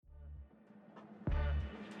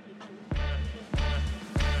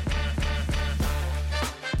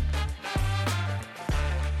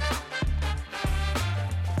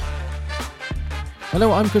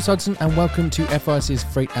Hello, I'm Chris Hudson and welcome to FIS's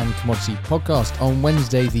Freight and Commodity Podcast on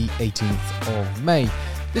Wednesday the 18th of May.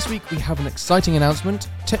 This week we have an exciting announcement,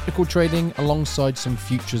 technical trading alongside some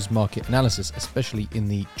futures market analysis, especially in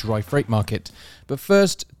the dry freight market. But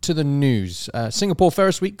first to the news. Singapore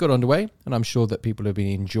Ferris Week got underway and I'm sure that people have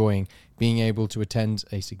been enjoying being able to attend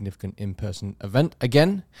a significant in-person event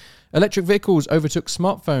again. Electric vehicles overtook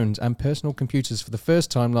smartphones and personal computers for the first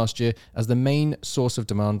time last year as the main source of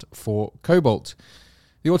demand for cobalt.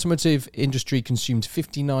 The automotive industry consumed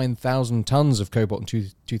 59,000 tonnes of cobalt in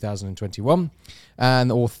 2021,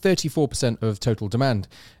 or 34% of total demand,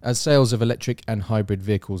 as sales of electric and hybrid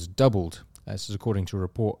vehicles doubled. This is according to a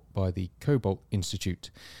report by the Cobalt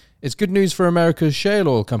Institute. It's good news for America's shale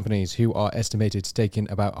oil companies, who are estimated to take in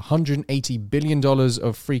about $180 billion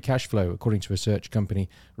of free cash flow, according to research company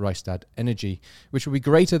Rystad Energy, which will be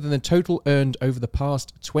greater than the total earned over the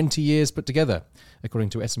past 20 years put together,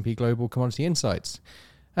 according to S&P Global Commodity Insights.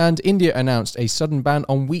 And India announced a sudden ban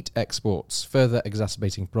on wheat exports, further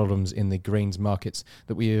exacerbating problems in the grains markets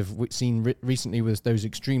that we have seen recently with those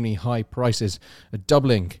extremely high prices,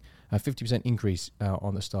 doubling a 50% increase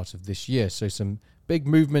on the start of this year. So some big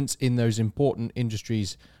movements in those important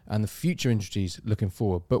industries and the future industries looking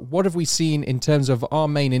forward. But what have we seen in terms of our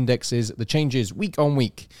main indexes, the changes week on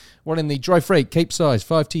week? Well, in the dry freight, Capesize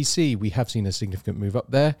 5TC, we have seen a significant move up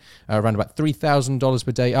there, around about $3,000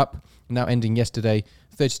 per day up, now ending yesterday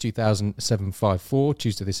 32,754,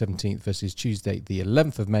 Tuesday the 17th versus Tuesday the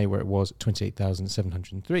 11th of May, where it was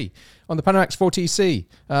 28,703. On the Panamax 4TC,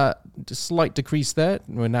 a slight decrease there.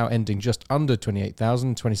 We're now ending just under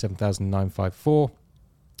 28,000, 27,954.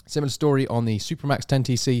 Similar story on the Supramax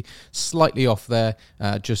 10TC, slightly off there,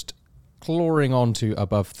 just clawing on to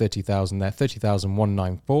above 30,000 there,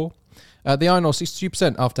 30,194. The iron ore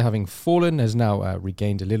 62% after having fallen has now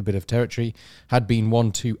regained a little bit of territory, had been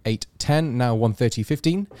 128.10, now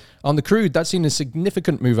 130.15. On the crude, that's seen a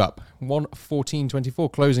significant move up,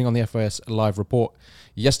 114.24 closing on the FIS live report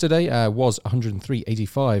yesterday, was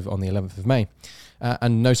 103.85 on the 11th of May.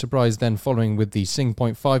 And no surprise then, following with the Sing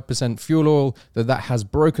 0.5% fuel oil, that has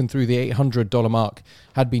broken through the $800 mark,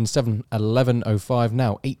 had been 711.05,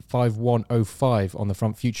 now 851.05 on the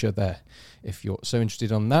front future there, if you're so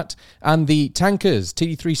interested on that. And the tankers,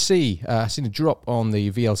 TD3C, seen a drop on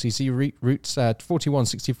the VLCC routes at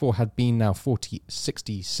 41.64, had been now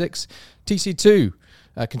 40.66. TC2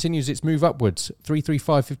 continues its move upwards,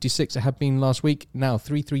 335.56 it had been last week, now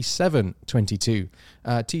 337.22.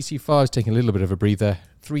 TC5 is taking a little bit of a breather,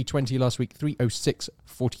 320 last week,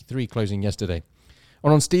 306.43 closing yesterday.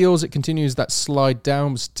 On steels, it continues that slide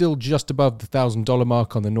down, still just above the $1,000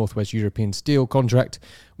 mark on the Northwest European Steel contract,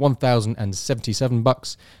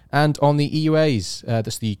 $1,077. And on the EUAs,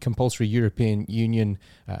 that's the compulsory European Union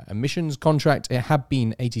emissions contract, it had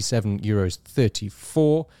been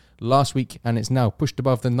 €87.34 last week, and it's now pushed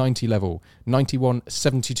above the 90 level,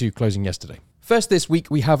 91.72 closing yesterday. First this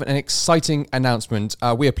week, we have an exciting announcement.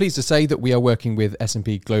 We are pleased to say that we are working with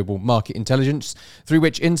S&P Global Market Intelligence, through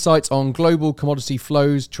which insights on global commodity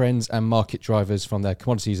flows, trends and market drivers from their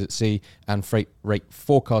Commodities at Sea and Freight Rate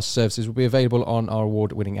Forecast services will be available on our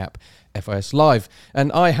award-winning app, FIS Live.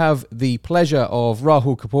 And I have the pleasure of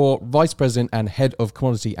Rahul Kapoor, Vice President and Head of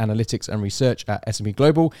Commodity Analytics and Research at S&P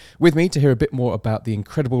Global, with me to hear a bit more about the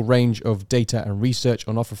incredible range of data and research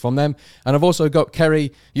on offer from them. And I've also got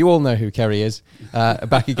Kerry, you all know who Kerry is,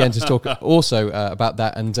 back again to talk also about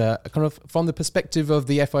that and kind of from the perspective of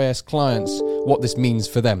the FIS clients, what this means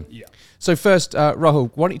for them. Yeah. So first,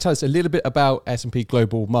 Rahul, why don't you tell us a little bit about S&P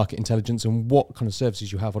Global Market Intelligence and what kind of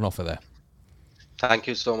services you have on offer there? Thank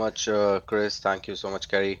you so much, Chris. Thank you so much,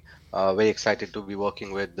 Kerry. Very excited to be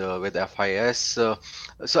working with FIS. So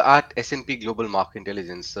at S&P Global Market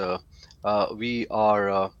Intelligence, we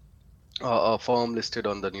are a firm listed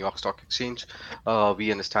on the New York Stock Exchange.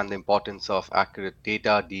 We understand the importance of accurate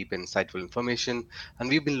data, deep, insightful information, and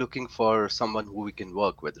we've been looking for someone who we can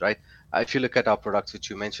work with, right? If you look at our products,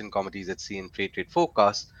 which you mentioned, Commodities at Sea and Freight Rate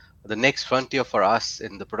Forecast, the next frontier for us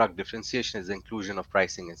in the product differentiation is the inclusion of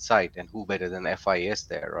pricing insight, and who better than FIS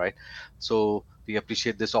there, right? So we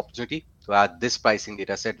appreciate this opportunity to add this pricing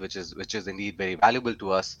data set, which is indeed very valuable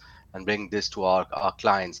to us, and bring this to our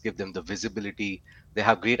clients, give them the visibility. They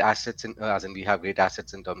have great assets, we have great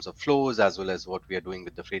assets in terms of flows, as well as what we are doing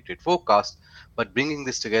with the Freight Rate Forecast. But bringing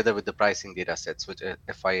this together with the pricing data sets, which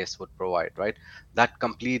FIS would provide, right? That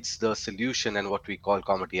completes the solution and what we call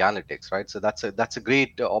commodity analytics, right? So that's a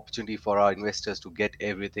great opportunity for our investors to get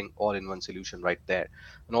everything all in one solution right there.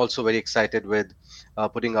 And also very excited with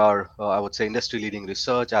putting our, I would say, industry-leading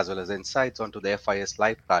research as well as insights onto the FIS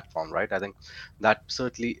Live platform, right? I think that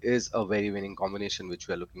certainly is a very winning combination, which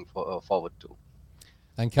we are looking forward to.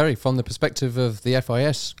 And Kerry, from the perspective of the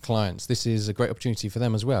FIS clients, this is a great opportunity for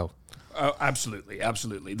them as well. Oh, absolutely,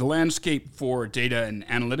 absolutely. The landscape for data and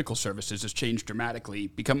analytical services has changed dramatically,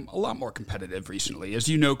 become a lot more competitive recently. As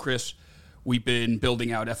you know, Chris, we've been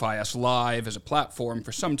building out FIS Live as a platform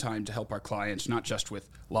for some time to help our clients, not just with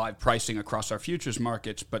live pricing across our futures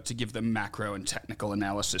markets, but to give them macro and technical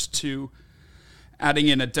analysis too. Adding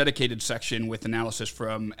in a dedicated section with analysis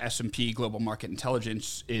from S&P Global Market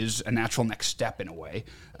Intelligence is a natural next step in a way.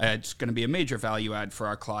 It's going to be a major value add for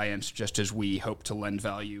our clients, just as we hope to lend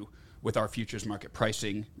value with our futures market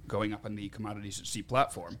pricing going up on the Commodities at Sea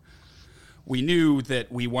platform. We knew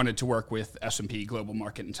that we wanted to work with S&P Global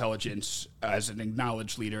Market Intelligence as an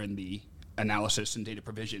acknowledged leader in the analysis and data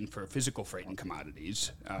provision for physical freight and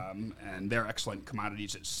commodities. And their excellent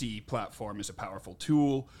Commodities at Sea platform is a powerful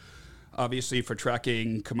tool, obviously, for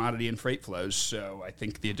tracking commodity and freight flows. So I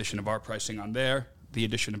think the addition of our pricing on there, the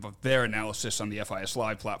addition of their analysis on the FIS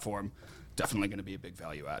Live platform, definitely going to be a big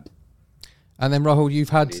value add. And then, Rahul, you've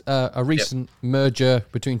had a recent merger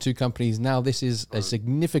between two companies. Now this is a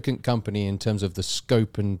significant company in terms of the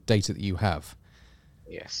scope and data that you have.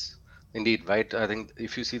 Yes. Indeed, right. I think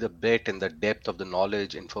if you see the breadth and the depth of the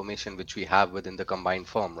knowledge, information which we have within the combined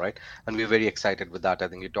firm, right? And we're very excited with that. I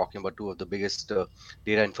think you're talking about two of the biggest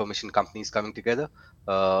data information companies coming together.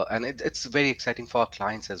 And it's very exciting for our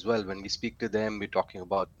clients as well. When we speak to them, we're talking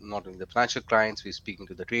about not only the financial clients, we're speaking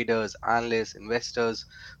to the traders, analysts, investors,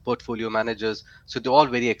 portfolio managers. So they're all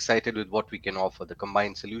very excited with what we can offer, the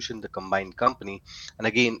combined solution, the combined company. And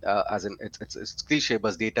again, as in it's cliche,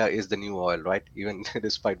 but data is the new oil, right? Even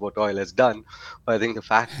despite what oil has done. But I think the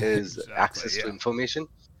fact is Exactly, access to information,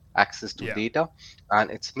 access to data, and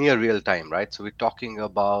it's near real time, right? So we're talking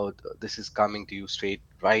about this is coming to you straight,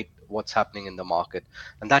 right? What's happening in the market,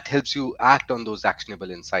 and that helps you act on those actionable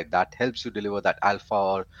insight. That helps you deliver that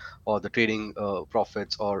alpha or the trading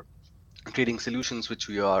profits or trading solutions which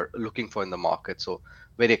we are looking for in the market. So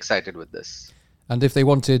very excited with this. And if they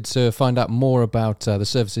wanted to find out more about the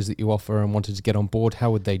services that you offer and wanted to get on board, how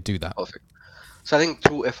would they do that? Perfect. So I think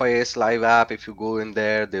through FIS Live app, if you go in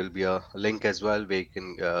there, there will be a link as well where you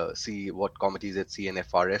can see what Commodities at Sea and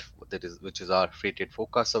FRF, which is our freight rate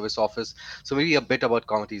forecast service office. So maybe a bit about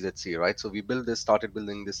Commodities at Sea, right? So we started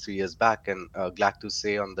building this 3 years back, and glad to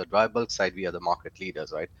say on the dry bulk side, we are the market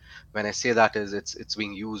leaders, right? When I say that is it's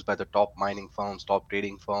being used by the top mining firms, top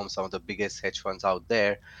trading firms, some of the biggest hedge funds out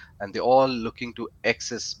there, and they're all looking to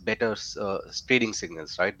access better trading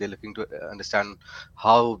signals, right? They're looking to understand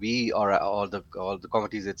how we are all the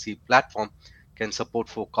Commodities at Sea platform can support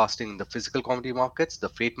forecasting in the physical commodity markets, the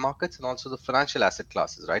freight markets, and also the financial asset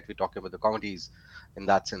classes, right? We're talking about the commodities in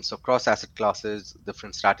that sense. So cross asset classes,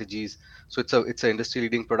 different strategies. So it's an industry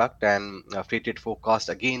leading product, and freight rate forecast,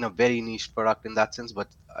 again, a very niche product in that sense. But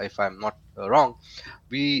if I'm not wrong,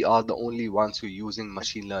 we are the only ones who are using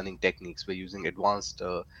machine learning techniques. We're using advanced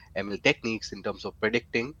ML techniques in terms of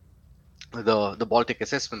predicting the Baltic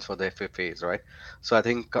assessments for the FFAs, right? So I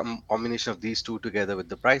think combination of these two together with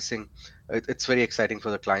the pricing, it's very exciting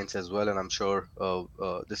for the clients as well, and I'm sure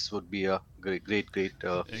this would be a great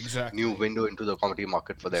Exactly. new window into the commodity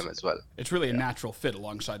market for them as well. It's really a natural fit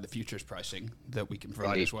alongside the futures pricing that we can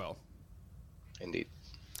provide as well. Indeed.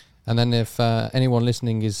 And then if anyone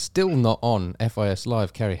listening is still not on FIS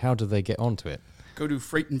Live, Kerry, how do they get onto it? Go to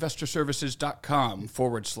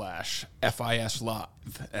freightinvestorservices.com/FIS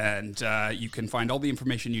Live, and you can find all the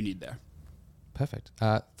information you need there. Perfect.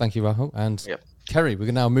 Thank you, Rahul. And Kerry, we're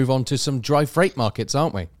going to now move on to some dry freight markets,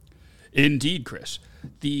 aren't we? Indeed, Chris.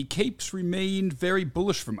 The Capes remained very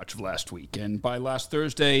bullish for much of last week, and by last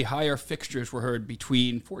Thursday, higher fixtures were heard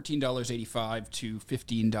between $14.85 to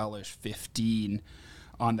 $15.15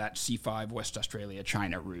 on that C5 West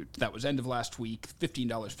Australia-China route. That was end of last week,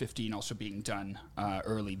 $15.15 also being done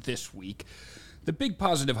early this week. The big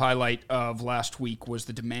positive highlight of last week was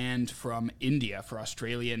the demand from India for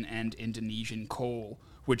Australian and Indonesian coal,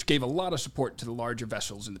 which gave a lot of support to the larger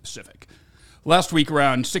vessels in the Pacific. Last week,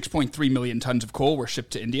 around 6.3 million tons of coal were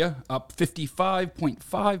shipped to India, up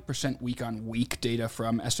 55.5% week-on-week. Data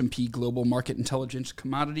from S&P Global Market Intelligence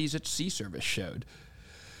Commodities at Sea service showed.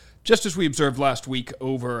 Just as we observed last week,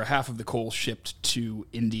 over half of the coal shipped to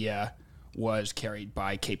India was carried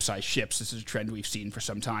by Cape-sized ships. This is a trend we've seen for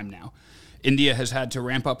some time now. India has had to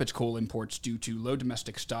ramp up its coal imports due to low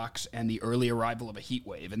domestic stocks and the early arrival of a heat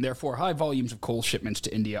wave, and therefore high volumes of coal shipments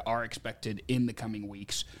to India are expected in the coming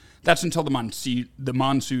weeks. That's until the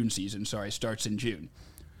monsoon season starts in June.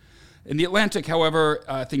 In the Atlantic, however,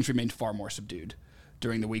 things remained far more subdued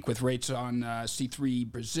during the week, with rates on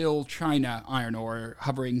C3 Brazil, China, iron ore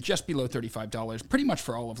hovering just below $35 pretty much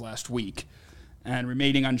for all of last week and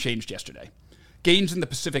remaining unchanged yesterday. Gains in the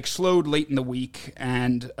Pacific slowed late in the week,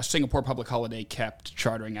 and a Singapore public holiday kept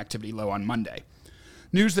chartering activity low on Monday.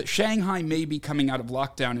 News that Shanghai may be coming out of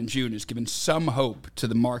lockdown in June has given some hope to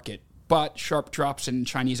the market, but sharp drops in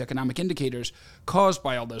Chinese economic indicators caused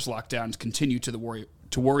by all those lockdowns continue to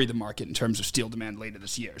worry the market in terms of steel demand later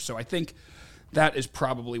this year. So I think that is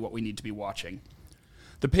probably what we need to be watching.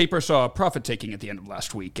 The paper saw profit taking at the end of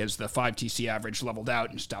last week as the 5TC average leveled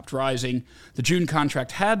out and stopped rising. The June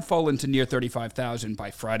contract had fallen to near 35,000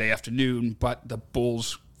 by Friday afternoon, but the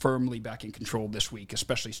bulls firmly back in control this week,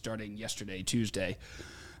 especially starting yesterday, Tuesday.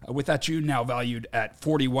 With that June now valued at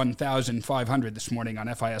 41,500 this morning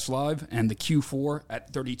on FIS Live, and the Q4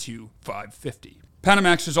 at 32,550.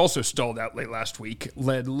 Panamax has also stalled out late last week,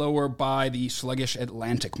 led lower by the sluggish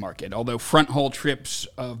Atlantic market. Although front-haul trips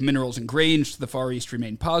of minerals and grains to the Far East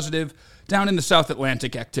remained positive, down in the South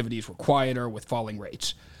Atlantic activities were quieter with falling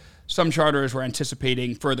rates. Some charters were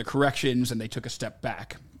anticipating further corrections, and they took a step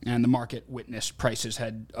back, and the market witnessed prices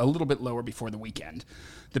head a little bit lower before the weekend.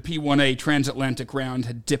 The P1A transatlantic round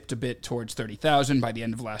had dipped a bit towards 30,000 by the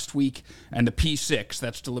end of last week, and the P6,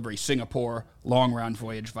 that's delivery Singapore, long round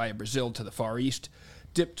voyage via Brazil to the Far East,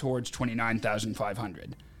 dipped towards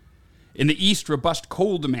 29,500. In the East, robust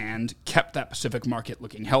coal demand kept that Pacific market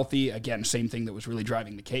looking healthy. Again, same thing that was really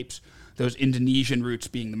driving the Capes, those Indonesian routes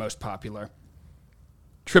being the most popular.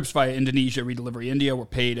 Trips via Indonesia redelivery India were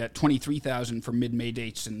paid at 23,000 for mid-May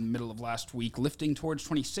dates in the middle of last week, lifting towards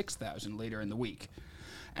 26,000 later in the week.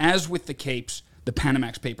 As with the Capes, the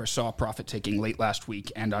Panamax paper saw profit taking late last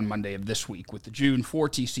week and on Monday of this week, with the June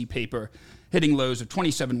 4TC paper hitting lows of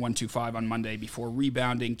 27,125 on Monday before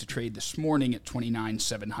rebounding to trade this morning at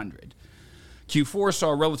 29,700. Q4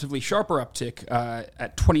 saw a relatively sharper uptick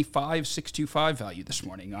at 25,625 value this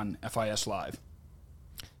morning on FIS Live.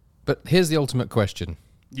 But here's the ultimate question.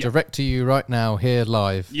 Yeah. Direct to you right now, here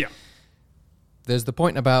live. Yeah. There's the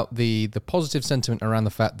point about the positive sentiment around the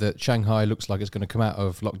fact that Shanghai looks like it's going to come out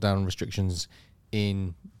of lockdown restrictions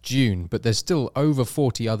in June, but there's still over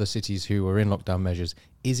 40 other cities who are in lockdown measures.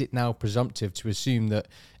 Is it now presumptive to assume that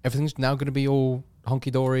everything's now going to be all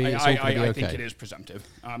honky-dory? I think it is presumptive.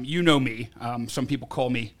 You know me. Some people call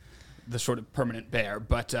me the sort of permanent bear,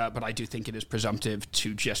 but I do think it is presumptive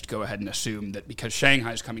to just go ahead and assume that because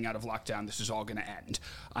Shanghai is coming out of lockdown, this is all going to end.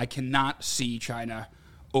 I cannot see China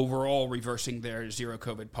overall reversing their zero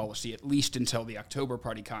COVID policy, at least until the October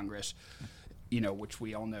Party Congress, which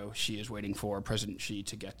we all know Xi is waiting for, President Xi,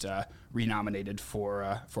 to get renominated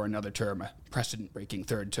for another term, a precedent-breaking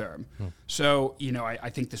third term. So, I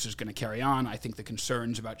think this is going to carry on. I think the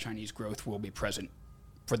concerns about Chinese growth will be present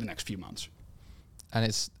for the next few months. And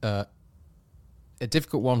it's a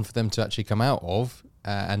difficult one for them to actually come out of.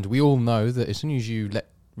 And we all know that as soon as you let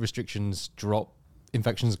restrictions drop,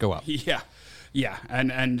 infections go up. Yeah.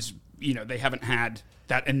 And they haven't had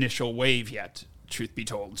that initial wave yet, truth be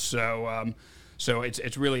told. So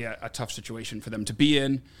it's really a tough situation for them to be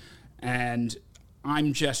in. And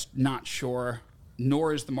I'm just not sure,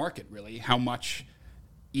 nor is the market really, how much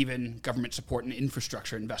even government support and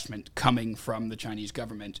infrastructure investment coming from the Chinese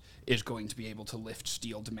government is going to be able to lift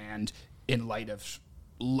steel demand in light of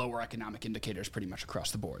lower economic indicators pretty much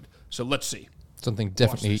across the board. So let's see. Something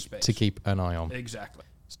definitely to keep an eye on. Exactly.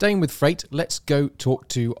 Staying with freight, let's go talk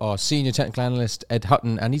to our senior technical analyst, Ed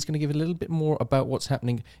Hutton, and he's going to give a little bit more about what's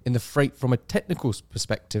happening in the freight from a technical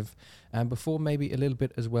perspective, and before maybe a little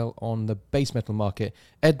bit as well on the base metal market.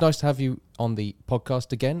 Ed, nice to have you on the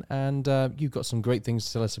podcast again, and you've got some great things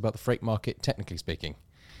to tell us about the freight market, technically speaking.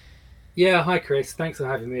 Yeah, hi Chris, thanks for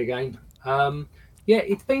having me again.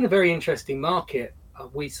 It's been a very interesting market.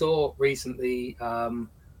 We saw recently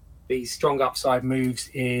these strong upside moves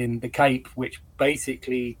in the Cape, which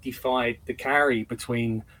basically defied the carry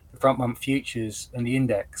between the front month futures and the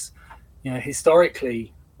index.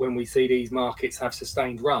 Historically, when we see these markets have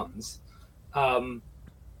sustained runs,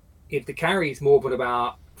 if the carry is more than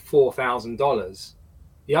about $4,000,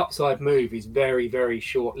 the upside move is very, very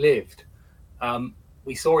short-lived.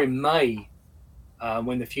 We saw in May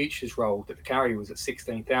when the futures rolled that the carry was at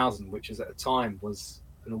 16,000, which is at the time was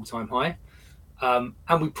an all-time high.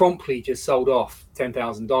 And we promptly just sold off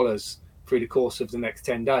 $10,000 through the course of the next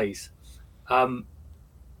 10 days.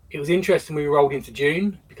 It was interesting when we rolled into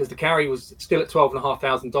June because the carry was still at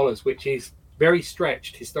 $12,500, which is very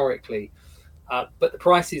stretched historically. But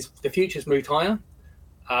the futures moved higher.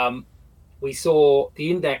 We saw the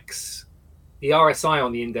index, the RSI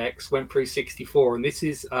on the index went through 64. And this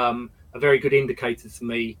is a very good indicator to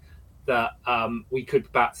me that we could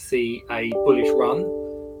about see a bullish run.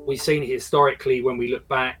 We've seen historically when we look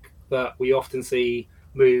back that we often see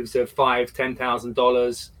moves of $5,000,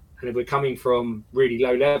 $10,000, and if we're coming from really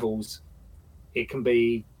low levels, it can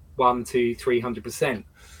be 1 to 300%.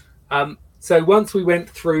 So once we went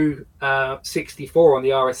through 64 on the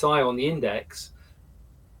RSI on the index,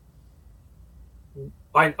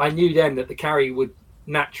 I knew then that the carry would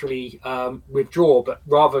naturally withdraw, but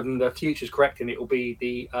rather than the futures correcting, it will be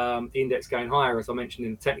the index going higher, as I mentioned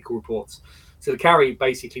in the technical reports. So the carry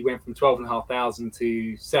basically went from 12,500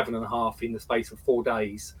 to 7.5 in the space of 4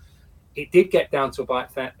 days. It did get down to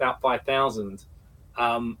about 5,000.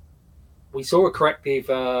 We saw a corrective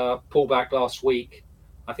pullback last week.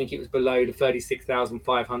 I think it was below the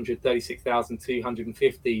 36,500,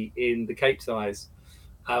 36,250 in the Cape size,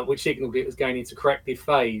 which signaled it was going into corrective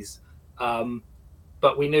phase.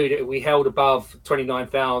 But we knew that if we held above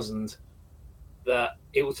 29,000, that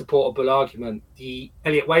it would support a bull argument. The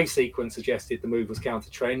Elliott wave sequence suggested the move was counter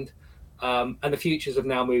trend, and the futures have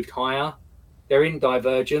now moved higher. They're in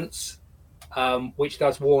divergence, which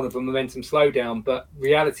does warn of a momentum slowdown. But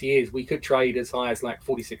reality is we could trade as high as like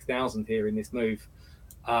 46,000 here in this move,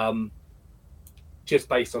 just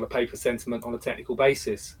based on a paper sentiment on a technical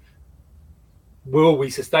basis. Will we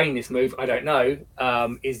sustain this move? I don't know,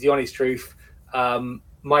 is the honest truth.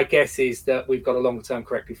 My guess is that we've got a longer-term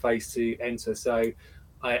corrective phase to enter. So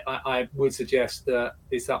I would suggest that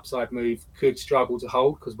this upside move could struggle to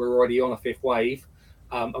hold because we're already on a fifth wave,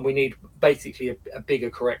 and we need basically a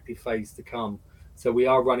bigger corrective phase to come. So we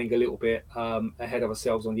are running a little bit ahead of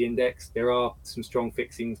ourselves on the index. There are some strong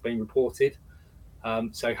fixings being reported.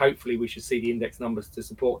 So hopefully we should see the index numbers to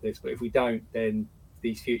support this. But if we don't, then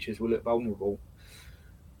these futures will look vulnerable.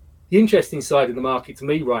 The interesting side of the market to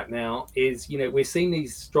me right now is, we're seeing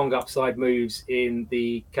these strong upside moves in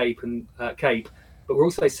the Cape, but we're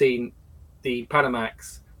also seeing the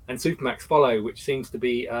Panamax and Supermax follow, which seems to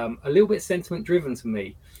be a little bit sentiment driven to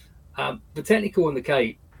me. The technical on the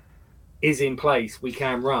Cape is in place. We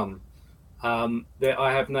can run. I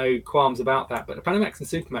have no qualms about that, but the Panamax and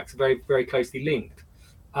Supermax are very, very closely linked.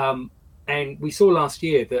 And we saw last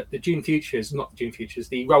year that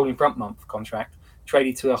the rolling front month contract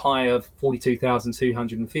traded to a high of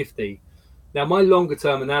 42,250. Now, my longer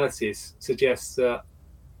term analysis suggests that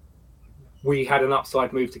we had an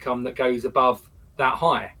upside move to come that goes above that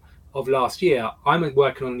high of last year. I'm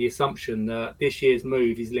working on the assumption that this year's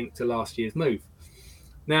move is linked to last year's move.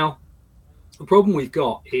 Now, the problem we've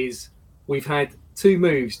got is we've had 2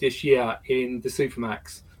 moves this year in the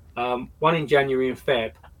Supermax, one in January and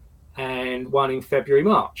Feb, and one in February,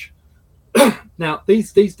 March. Now,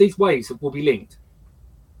 these waves will be linked.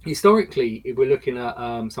 Historically, if we're looking at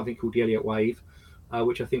something called the Elliott wave,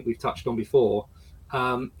 which I think we've touched on before,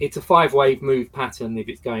 it's a 5-wave move pattern if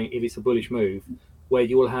it's a bullish move, where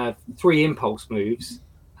you will have 3 impulse moves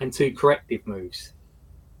and 2 corrective moves.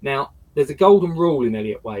 Now, there's a golden rule in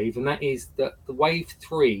Elliott wave, and that is that the wave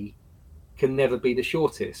 3 can never be the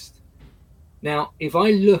shortest. Now, if I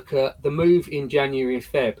look at the move in January and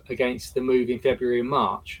Feb against the move in February and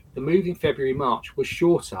March, the move in February and March was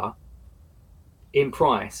shorter in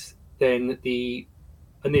price than the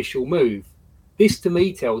initial move. This to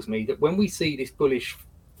me tells me that when we see this bullish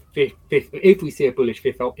if we see a bullish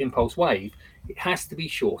fifth impulse wave, it has to be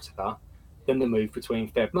shorter than the move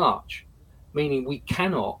between Feb March, meaning we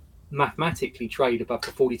cannot mathematically trade above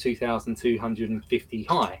the 42,250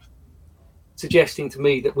 high, suggesting to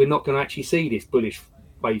me that we're not going to actually see this bullish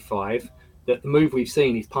wave 5, that the move we've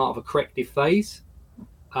seen is part of a corrective phase.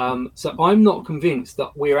 So I'm not convinced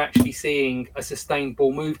that we're actually seeing a sustained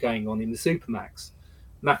bull move going on in the Supermax.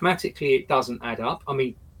 Mathematically, it doesn't add up. I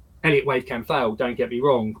mean, Elliott wave can fail, don't get me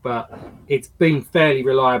wrong, but it's been fairly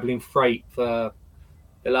reliable in freight for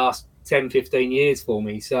the last 10, 15 years for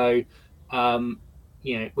me. So,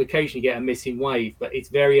 we occasionally get a missing wave, but it's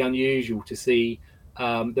very unusual to see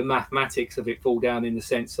the mathematics of it fall down in the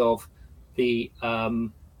sense of the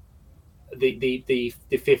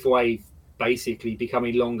fifth wave basically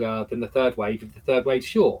becoming longer than the third wave if the third wave's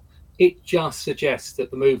short. It just suggests that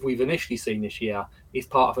the move we've initially seen this year is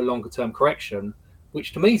part of a longer term correction,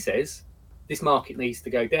 which to me says this market needs to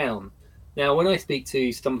go down. Now, when I speak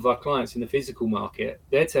to some of our clients in the physical market,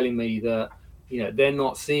 they're telling me that, they're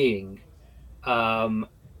not seeing, a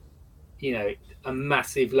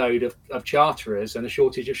massive load of charterers and a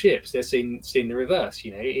shortage of ships. They're seeing the reverse.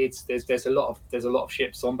 There's a lot of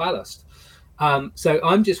ships on ballast. So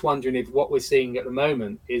I'm just wondering if what we're seeing at the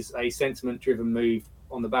moment is a sentiment-driven move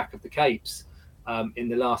on the back of the Capes in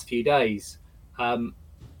the last few days.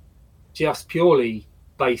 Just purely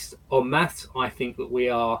based on maths, I think that we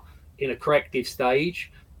are in a corrective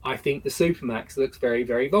stage. I think the Supermax looks very,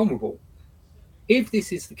 very vulnerable. If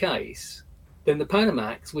this is the case, then the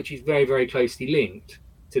Panamax, which is very, very closely linked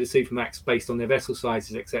to the Supermax based on their vessel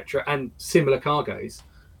sizes, etc., and similar cargoes,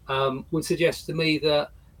 would suggest to me that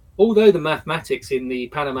although the mathematics in the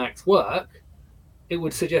Panamax work, it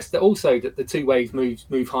would suggest that also that the two waves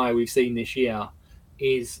move higher we've seen this year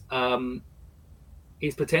is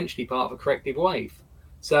potentially part of a corrective wave.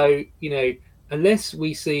 So, unless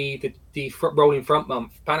we see the rolling front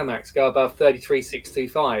month Panamax go above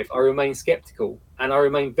 33,625, I remain skeptical. And I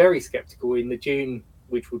remain very skeptical in the June,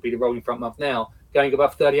 which would be the rolling front month now, going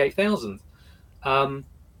above 38,000.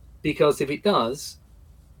 Because if it does,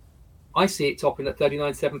 I see it topping at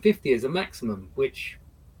 39,750 as a maximum, which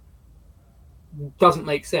doesn't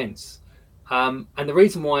make sense. And the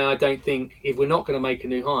reason why I don't think, if we're not going to make a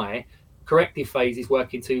new high, corrective phases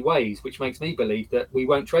work in two ways, which makes me believe that we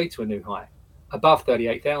won't trade to a new high above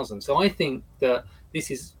 38,000. So I think that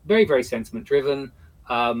this is very, very sentiment driven.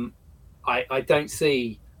 I don't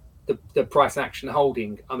see the price action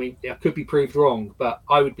holding. I mean, it could be proved wrong, but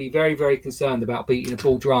I would be very, very concerned about beating a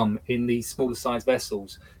full drum in these smaller size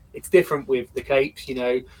vessels. It's different with the Capes.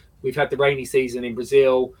 We've had the rainy season in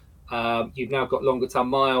Brazil. You've now got longer ton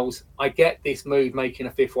miles. I get this move making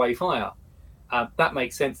a fifth wave higher. That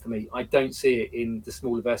makes sense to me. I don't see it in the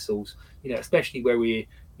smaller vessels, especially where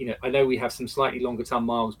I know we have some slightly longer ton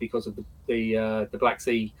miles because of the Black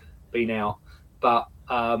Sea being out, but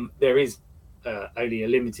there is only a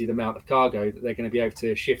limited amount of cargo that they're going to be able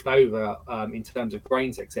to shift over in terms of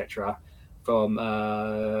grains, etc., from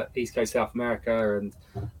East Coast South America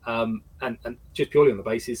and just purely on the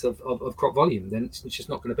basis of crop volume. Then it's just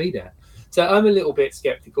not going to be there. So I'm a little bit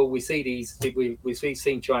skeptical. We see we've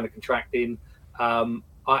seen China contracting.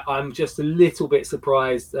 I'm just a little bit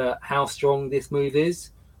surprised at how strong this move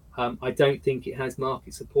is. I don't think it has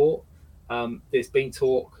market support. There's been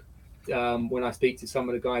talk when I speak to some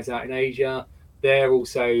of the guys out in Asia. They're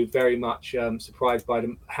also very much surprised by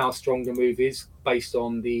how strong the move is based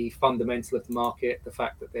on the fundamental of the market, the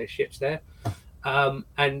fact that there's ships there.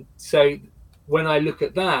 And so when I look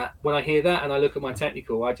at that, when I hear that and I look at my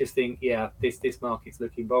technical, I just think, this market's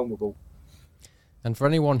looking vulnerable. And for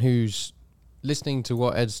anyone who's listening to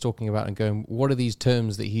what Ed's talking about and going, what are these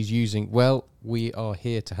terms that he's using? Well, we are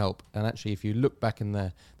here to help. And actually, if you look back in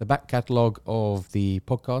the back catalogue of the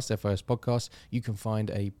podcast, FIS podcast, you can find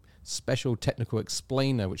a special technical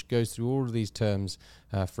explainer which goes through all of these terms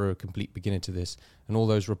for a complete beginner to this, and all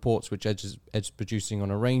those reports which Ed's producing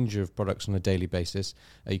on a range of products on a daily basis.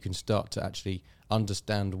 You can start to actually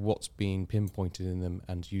understand what's being pinpointed in them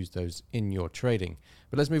and use those in your trading.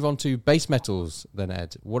 But let's move on to base metals then,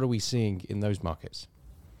 Ed. What are we seeing in those markets?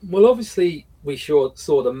 Well, obviously we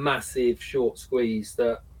saw the massive short squeeze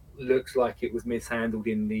that looks like it was mishandled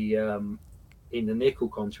in the nickel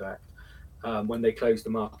contract. When they closed the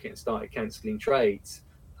market and started cancelling trades.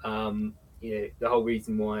 The whole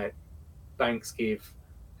reason why banks give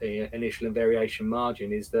the initial and variation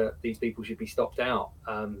margin is that these people should be stopped out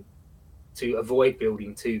to avoid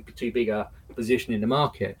building too big a position in the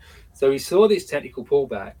market. So we saw this technical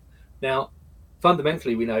pullback. Now,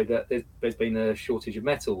 fundamentally, we know that there's been a shortage of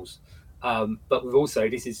metals, but we've also,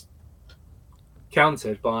 this is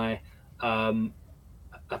countered by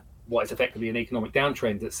what is effectively an economic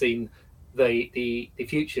downtrend that's seen the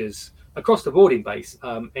futures across the board in base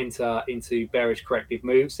enter into bearish corrective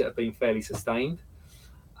moves that have been fairly sustained.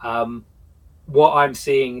 What I'm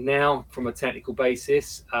seeing now from a technical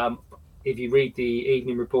basis, if you read the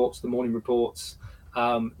evening reports, the morning reports,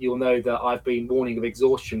 you'll know that I've been warning of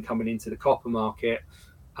exhaustion coming into the copper market.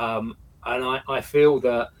 And I feel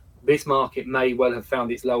that this market may well have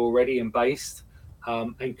found its low already and based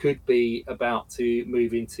and could be about to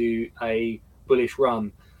move into a bullish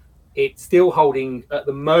run. It's still holding at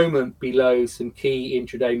the moment below some key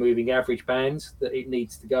intraday moving average bands that it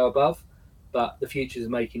needs to go above, but the futures are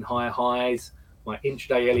making higher highs. My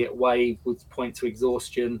intraday Elliott wave would point to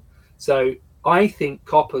exhaustion. So I think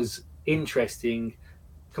copper's interesting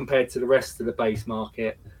compared to the rest of the base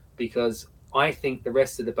market, because I think the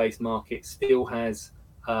rest of the base market still has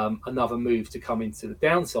another move to come into the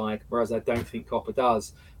downside, whereas I don't think copper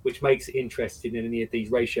does, which makes it interesting in any of these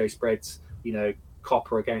ratio spreads,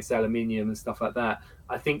 copper against aluminium and stuff like that.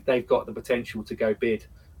 I think they've got the potential to go bid.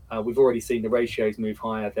 We've already seen the ratios move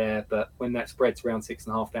higher there, but when that spreads around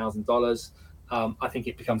 $6,500, I think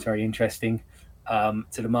it becomes very interesting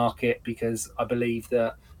to the market, because I believe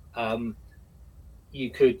that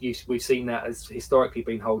we've seen that as historically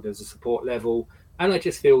been held as a support level, and I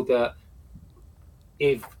just feel that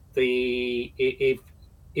if we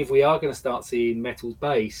are going to start seeing metals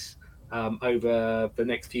base over the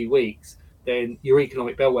next few weeks, then your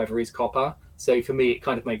economic bellwether is copper. So for me, it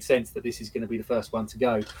kind of makes sense that this is going to be the first one to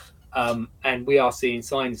go. And we are seeing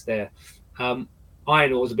signs there. Iron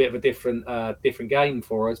ore is a bit of a different game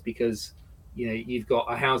for us, because you've got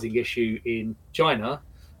a housing issue in China.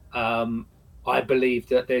 I believe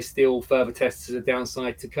that there's still further tests of the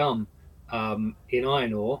downside to come in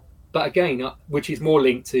iron ore, but again, which is more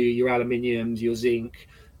linked to your aluminiums, your zinc,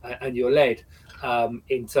 and your lead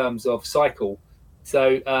in terms of cycle.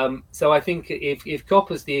 So I think if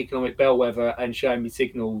copper's the economic bellwether and showing me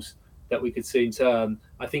signals that we could soon turn,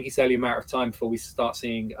 I think it's only a matter of time before we start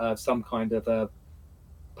seeing some kind of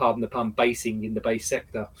pardon the pun, basing in the base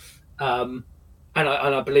sector. And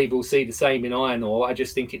I believe we'll see the same in iron ore. I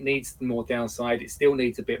just think it needs more downside. It still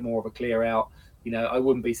needs a bit more of a clear out. I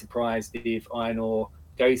wouldn't be surprised if iron ore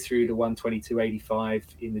goes through the 122.85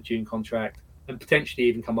 in the June contract and potentially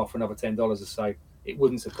even come off another $10 or so. It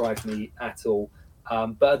wouldn't surprise me at all.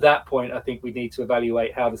 But at that point, I think we need to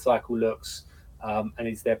evaluate how the cycle looks, and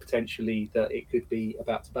is there potentially that it could be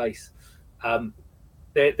about to base.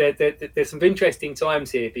 There's some interesting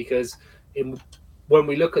times here because when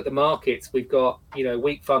we look at the markets, we've got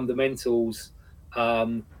weak fundamentals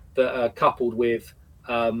that are coupled with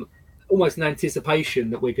almost an anticipation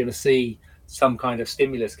that we're going to see some kind of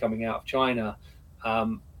stimulus coming out of China.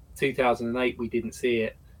 2008, we didn't see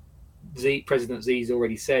it. President Xi's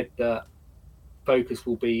already said that focus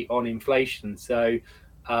will be on inflation. So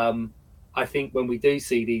I think when we do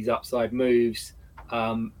see these upside moves,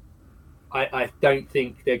 I don't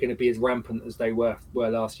think they're going to be as rampant as they were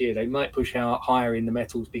last year. They might push out higher in the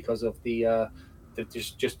metals because of the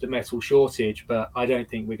metal shortage, but I don't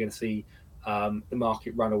think we're going to see the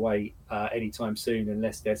market run away anytime soon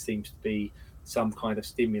unless there seems to be some kind of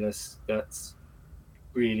stimulus that's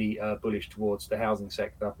really bullish towards the housing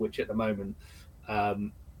sector, which at the moment a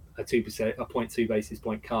 0.2 basis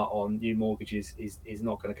point cut on new mortgages is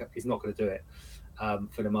not going to do it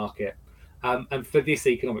for the market. And for this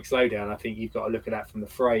economic slowdown, I think you've got to look at that from the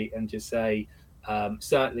freight and just say,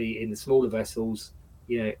 certainly in the smaller vessels,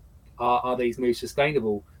 are these moves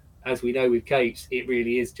sustainable? As we know with Capes, it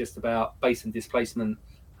really is just about basin displacement.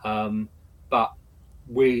 But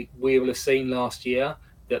we will have seen last year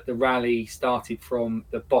that the rally started from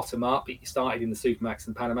the bottom up. It started in the Supramax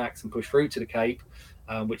and Panamax and pushed through to the Cape,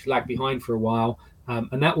 which lagged behind for a while.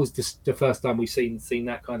 And that was just the first time we've seen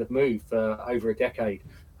that kind of move for over a decade.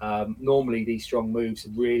 Normally, these strong moves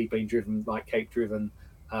have really been driven like Cape-driven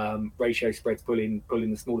ratio spreads pulling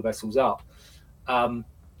the smaller vessels up.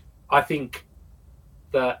 I think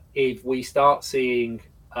that if we start seeing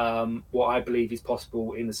what I believe is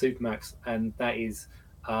possible in the Supramax, and that is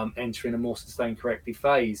entering a more sustained corrective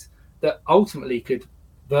phase, that ultimately could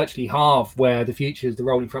virtually halve where the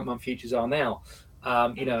rolling front month futures are now,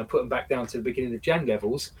 and put them back down to the beginning of Jan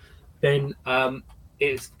levels, then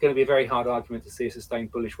it's going to be a very hard argument to see a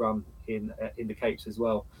sustained bullish run in the Capes as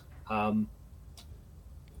well,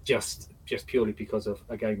 just purely because of,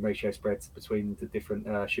 again, ratio spreads between the different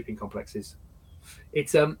shipping complexes.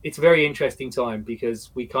 It's a very interesting time because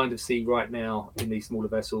we kind of see right now in these smaller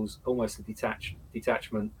vessels almost a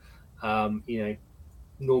detachment.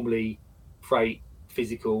 Normally freight,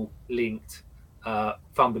 physical, linked,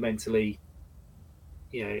 fundamentally.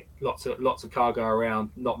 Lots of cargo around,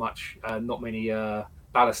 not many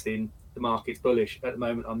ballast in. The market's bullish at the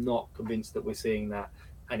moment. I'm not convinced that we're seeing that,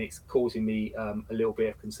 and it's causing me a little bit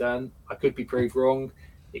of concern. I could be proved wrong.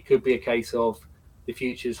 It could be a case of the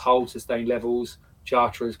futures hold sustained levels,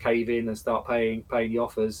 charterers cave in and start paying the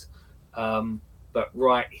offers. But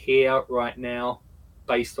right here, right now,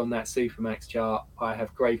 based on that Supramax chart, I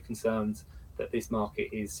have grave concerns that this market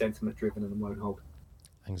is sentiment driven and won't hold.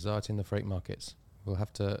 Anxiety in the freight markets. We'll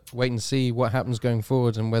have to wait and see what happens going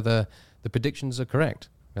forward and whether the predictions are correct.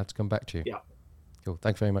 We'll have to come back to you. Yeah. Cool.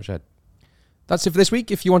 Thanks very much, Ed. That's it for this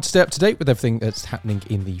week. If you want to stay up to date with everything that's happening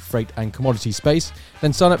in the freight and commodity space,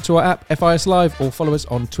 then sign up to our app, FIS Live, or follow us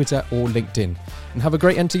on Twitter or LinkedIn. And have a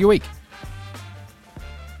great end to your week.